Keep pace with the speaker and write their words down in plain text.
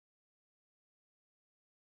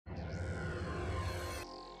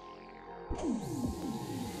The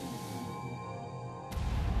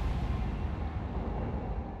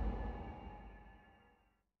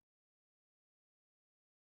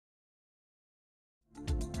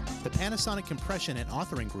Panasonic Compression and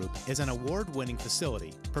Authoring Group is an award-winning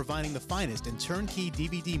facility providing the finest in turnkey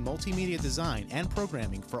DVD multimedia design and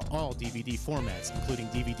programming for all DVD formats, including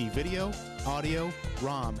DVD video, audio,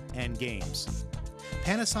 ROM, and games.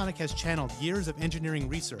 Panasonic has channeled years of engineering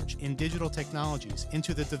research in digital technologies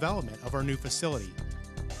into the development of our new facility.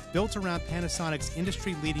 Built around Panasonic's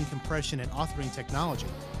industry-leading compression and authoring technology,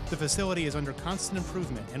 the facility is under constant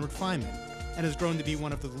improvement and refinement and has grown to be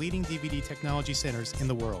one of the leading DVD technology centers in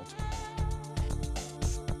the world.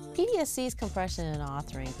 PDSC's Compression and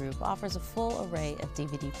Authoring Group offers a full array of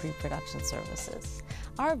DVD pre-production services.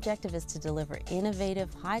 Our objective is to deliver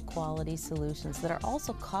innovative, high-quality solutions that are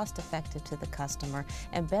also cost-effective to the customer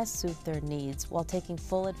and best suit their needs while taking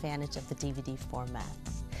full advantage of the DVD format.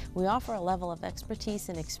 We offer a level of expertise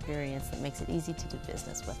and experience that makes it easy to do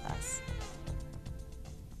business with us.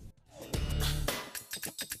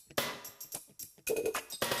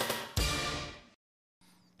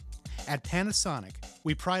 At Panasonic,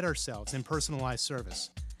 we pride ourselves in personalized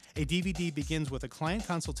service. A DVD begins with a client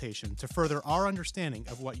consultation to further our understanding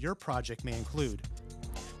of what your project may include.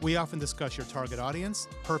 We often discuss your target audience,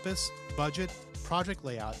 purpose, budget, project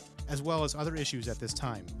layout, as well as other issues at this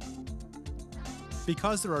time.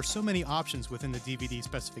 Because there are so many options within the DVD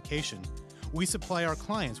specification, we supply our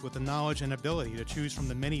clients with the knowledge and ability to choose from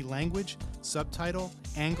the many language, subtitle,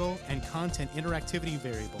 angle, and content interactivity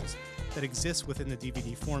variables that exist within the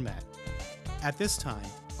DVD format. At this time,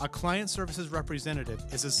 a client services representative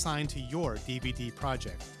is assigned to your DVD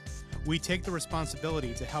project. We take the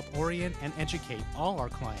responsibility to help orient and educate all our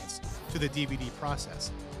clients to the DVD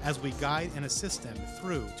process as we guide and assist them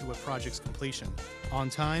through to a project's completion, on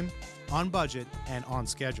time, on budget, and on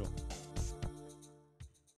schedule.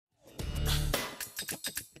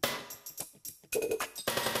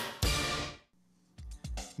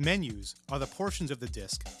 Menus are the portions of the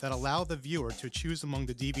disc that allow the viewer to choose among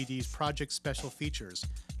the DVD's project special features,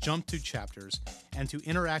 jump to chapters, and to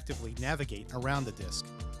interactively navigate around the disc.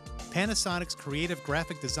 Panasonic's creative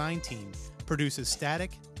graphic design team produces static,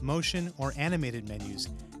 motion, or animated menus,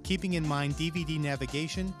 keeping in mind DVD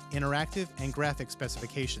navigation, interactive, and graphic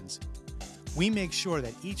specifications. We make sure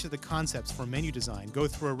that each of the concepts for menu design go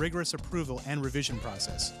through a rigorous approval and revision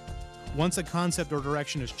process. Once a concept or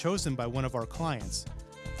direction is chosen by one of our clients,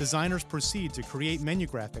 designers proceed to create menu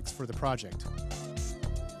graphics for the project.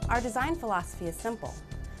 Our design philosophy is simple.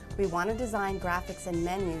 We want to design graphics and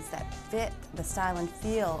menus that fit the style and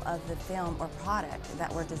feel of the film or product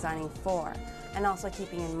that we're designing for, and also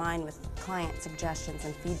keeping in mind with client suggestions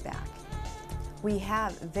and feedback. We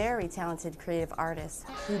have very talented creative artists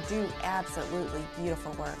who do absolutely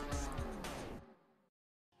beautiful work.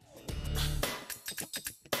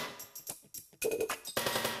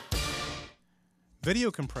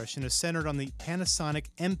 Video compression is centered on the Panasonic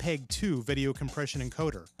MPEG-2 video compression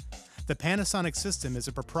encoder. The Panasonic system is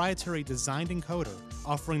a proprietary designed encoder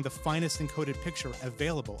offering the finest encoded picture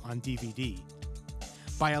available on DVD.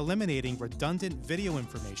 By eliminating redundant video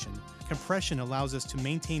information, compression allows us to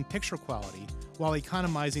maintain picture quality while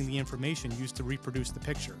economizing the information used to reproduce the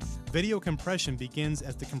picture. Video compression begins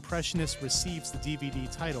as the compressionist receives the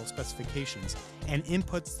DVD title specifications and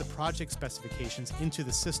inputs the project specifications into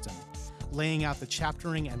the system, laying out the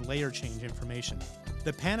chaptering and layer change information.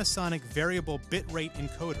 The Panasonic variable bitrate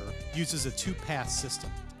encoder uses a two-pass system.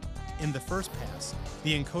 In the first pass,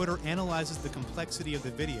 the encoder analyzes the complexity of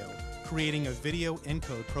the video, creating a video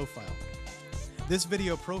encode profile. This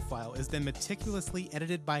video profile is then meticulously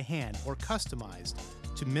edited by hand or customized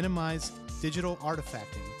to minimize digital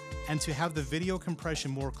artifacting and to have the video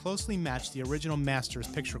compression more closely match the original master's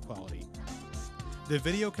picture quality. The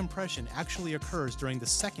video compression actually occurs during the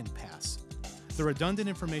second pass. The redundant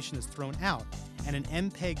information is thrown out and an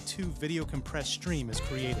MPEG-2 video compressed stream is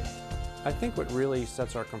created. I think what really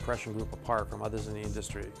sets our compression group apart from others in the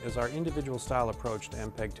industry is our individual style approach to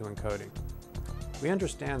MPEG-2 encoding. We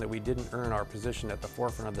understand that we didn't earn our position at the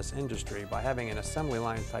forefront of this industry by having an assembly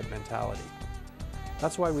line type mentality.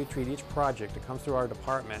 That's why we treat each project that comes through our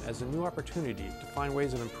department as a new opportunity to find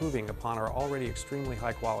ways of improving upon our already extremely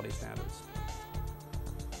high quality standards.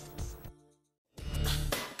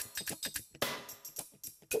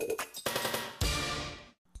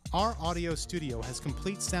 Our audio studio has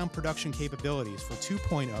complete sound production capabilities for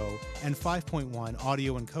 2.0 and 5.1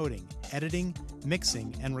 audio encoding, editing,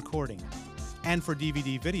 mixing, and recording. And for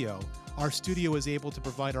DVD video, our studio is able to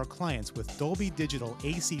provide our clients with Dolby Digital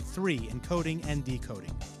AC3 encoding and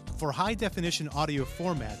decoding. For high-definition audio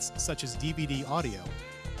formats such as DVD audio,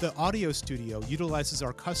 The audio studio utilizes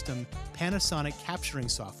our custom Panasonic capturing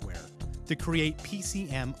software to create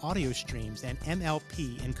PCM audio streams and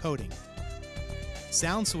MLP encoding.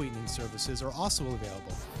 Sound sweetening services are also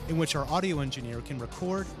available, in which our audio engineer can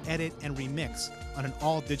record, edit, and remix on an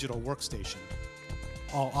all-digital workstation.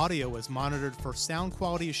 All audio is monitored for sound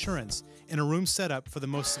quality assurance in a room set up for the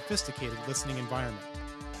most sophisticated listening environment.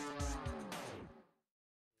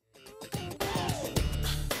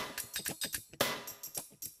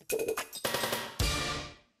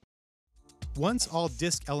 Once all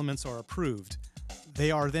disc elements are approved,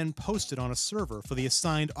 they are then posted on a server for the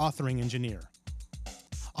assigned authoring engineer.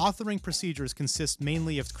 Authoring procedures consist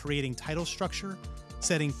mainly of creating title structure,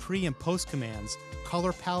 setting pre- and post commands,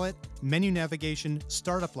 color palette, menu navigation,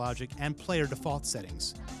 startup logic, and player default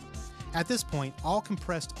settings. At this point, all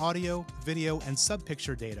compressed audio, video, and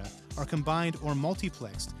subpicture data are combined or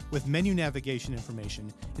multiplexed with menu navigation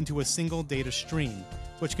information into a single data stream,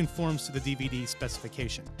 which conforms to the DVD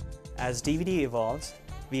specification. As DVD evolves,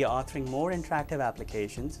 we are authoring more interactive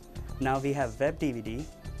applications. Now we have web DVD,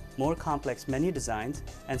 more complex menu designs,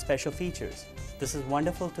 and special features. This is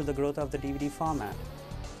wonderful to the growth of the DVD format.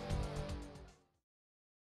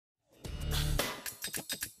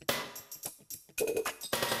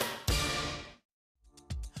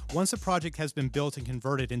 Once a project has been built and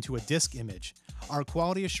converted into a disc image, our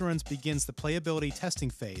quality assurance begins the playability testing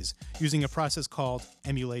phase using a process called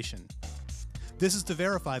emulation. This is to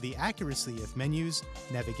verify the accuracy of menus,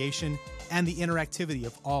 navigation, and the interactivity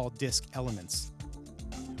of all disc elements.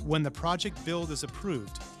 When the project build is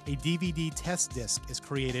approved, a DVD test disc is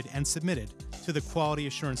created and submitted to the Quality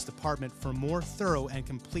Assurance Department for more thorough and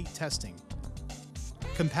complete testing.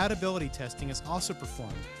 Compatibility testing is also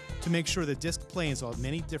performed to make sure the disc plays on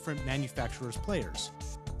many different manufacturers' players.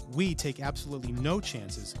 We take absolutely no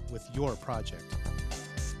chances with your project.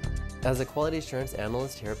 As a quality assurance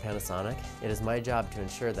analyst here at Panasonic, it is my job to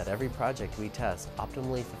ensure that every project we test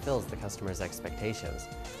optimally fulfills the customer's expectations.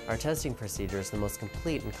 Our testing procedure is the most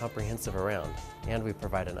complete and comprehensive around, and we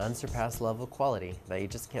provide an unsurpassed level of quality that you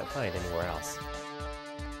just can't find anywhere else.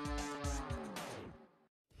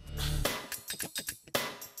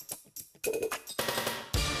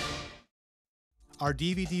 Our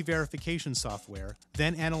DVD verification software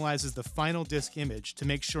then analyzes the final disc image to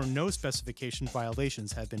make sure no specification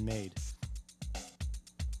violations have been made.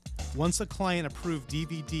 Once a client-approved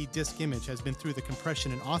DVD disc image has been through the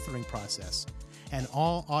compression and authoring process, and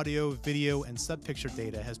all audio, video, and subpicture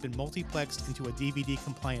data has been multiplexed into a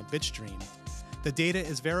DVD-compliant bitstream, the data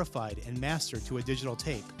is verified and mastered to a digital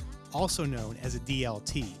tape, also known as a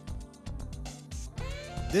DLT.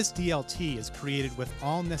 This DLT is created with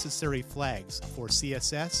all necessary flags for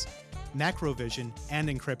CSS, macrovision, and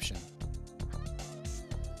encryption.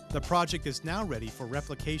 The project is now ready for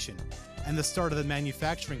replication and the start of the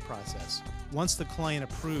manufacturing process once the client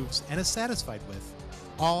approves and is satisfied with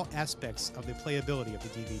all aspects of the playability of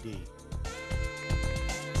the DVD.